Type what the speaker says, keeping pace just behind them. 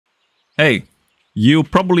Hey, you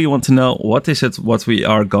probably want to know what is it what we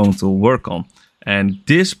are going to work on. And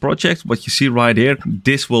this project, what you see right here,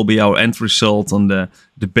 this will be our end result on the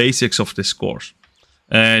basics of this course.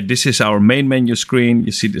 This is our main menu screen.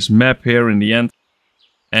 You see this map here in the end.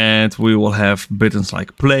 And we will have buttons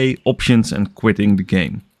like play, options, and quitting the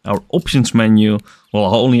game. Our options menu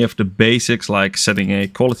will only have the basics like setting a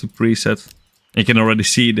quality preset. You can already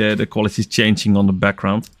see the quality changing on the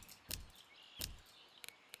background.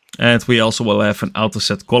 And we also will have an auto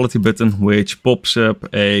set quality button, which pops up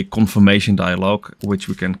a confirmation dialog, which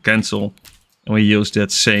we can cancel. And we use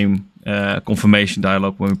that same confirmation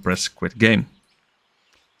dialog when we press quit game.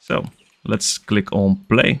 So let's click on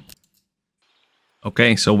play.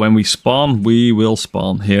 Okay, so when we spawn, we will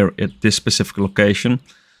spawn here at this specific location.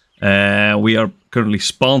 We are currently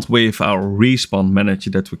spawned with our respawn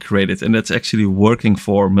manager that we created, and that's actually working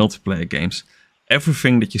for multiplayer games.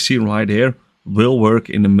 Everything that you see right here will work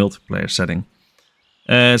in the multiplayer setting.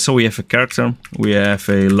 So we have a character, we have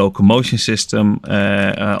a locomotion system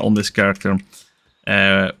on this character.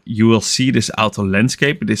 You will see this auto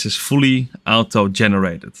landscape. This is fully auto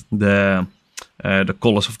generated. The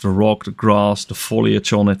colors of the rock, the grass, the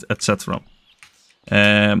foliage on it, etc.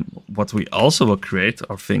 What we also will create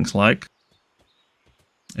are things like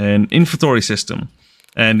an inventory system.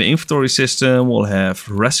 And the inventory system will have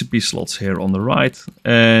recipe slots here on the right.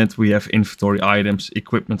 And we have inventory items,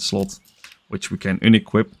 equipment slot, which we can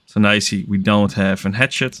unequip. So now you see we don't have a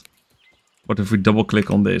hatchet. But if we double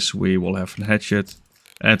click on this, we will have a hatchet.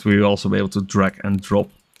 And we will also be able to drag and drop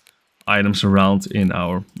items around in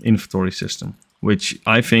our inventory system, which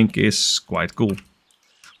I think is quite cool.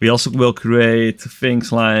 We also will create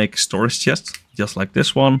things like storage chests, just like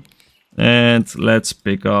this one. And let's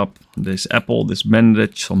pick up this apple, this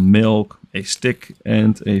bandage, some milk, a stick,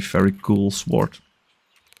 and a very cool sword.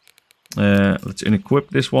 Let's unequip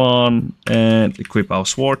this one and equip our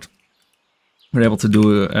sword. We're able to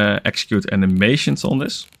do execute animations on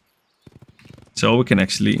this. So we can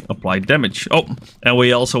actually apply damage. Oh, and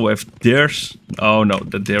we also have deers. Oh no,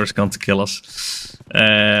 the deer is going to kill us.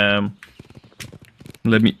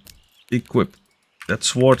 Let me equip that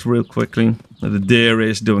sword real quickly. The deer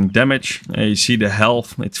is doing damage. You see the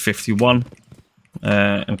health, it's 51.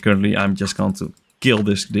 And currently I'm just going to kill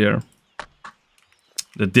this deer.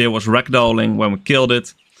 The deer was ragdolling when we killed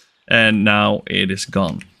it. And now it is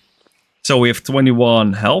gone. So we have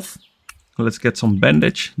 21 health. Let's get some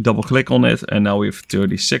bandage, double click on it, and now we have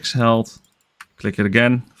 36 health. Click it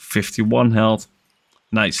again, 51 health.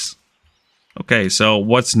 Nice. Okay, so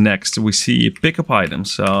what's next? We see pick up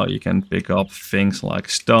items. So you can pick up things like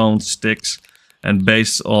stones, sticks, and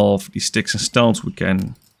based off the sticks and stones we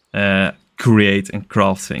can create and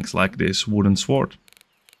craft things like this wooden sword.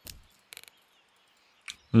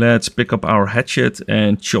 Let's pick up our hatchet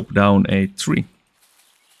and chop down a tree.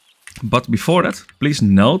 But before that, please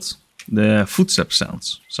note the footstep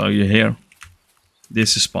sounds. So you hear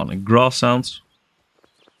this is spawning grass sounds.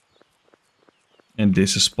 And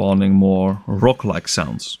this is spawning more rock-like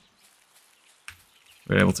sounds.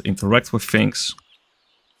 We're able to interact with things.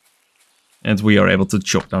 And we are able to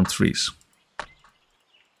chop down trees.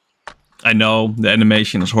 I know the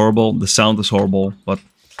animation is horrible, the sound is horrible, but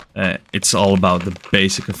it's all about the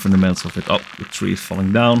basic and fundamentals of it. Oh, the tree is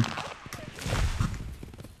falling down.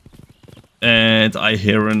 And I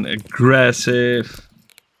hear an aggressive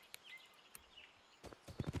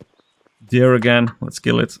deer again. Let's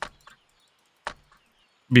kill it.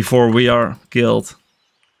 Before we are killed.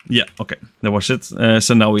 Yeah, okay, that was it.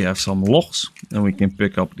 So now we have some logs. And we can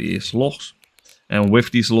pick up these logs. And with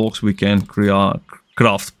these logs we can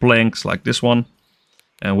craft planks like this one.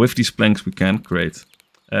 And with these planks we can create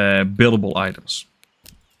buildable items.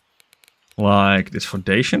 Like this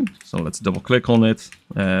foundation. So let's double click on it.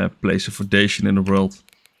 Place a foundation in the world.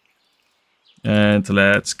 And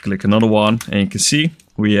let's click another one. And you can see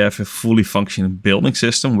we have a fully functioning building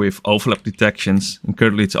system with overlap detections. And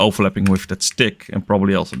currently it's overlapping with that stick and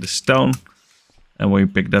probably also the stone. And when you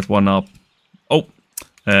pick that one up. Oh,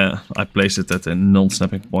 I placed it at a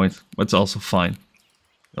non-snapping point. But it's also fine.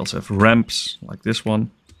 We also have ramps like this one.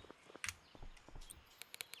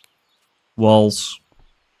 Walls.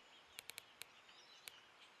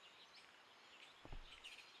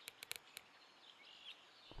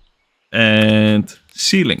 And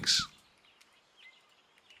ceilings.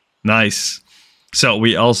 Nice. So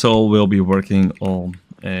we also will be working on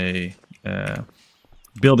a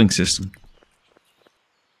building system.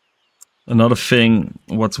 Another thing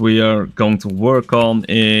what we are going to work on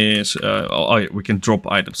is we can drop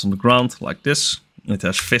items on the ground like this. It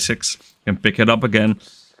has physics. You can pick it up again.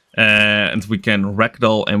 And we can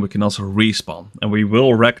ragdoll and we can also respawn. And we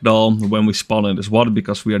will ragdoll when we spawn in this water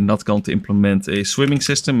because we are not going to implement a swimming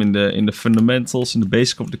system in the fundamentals, in the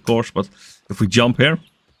basic of the course. But if we jump here,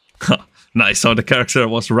 nice. So the character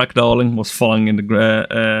was ragdolling, was falling in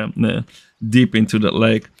the deep into the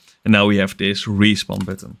lake. And now we have this respawn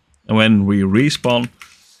button. And when we respawn,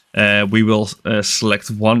 we will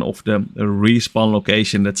select one of the respawn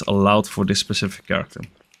location that's allowed for this specific character.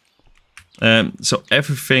 So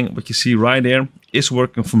everything what you see right there is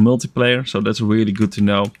working for multiplayer, so that's really good to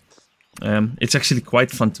know. It's actually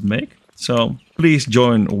quite fun to make, so please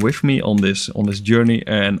join with me on this journey,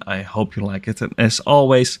 and I hope you like it. And as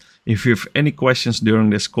always, if you have any questions during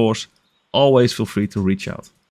this course, always feel free to reach out.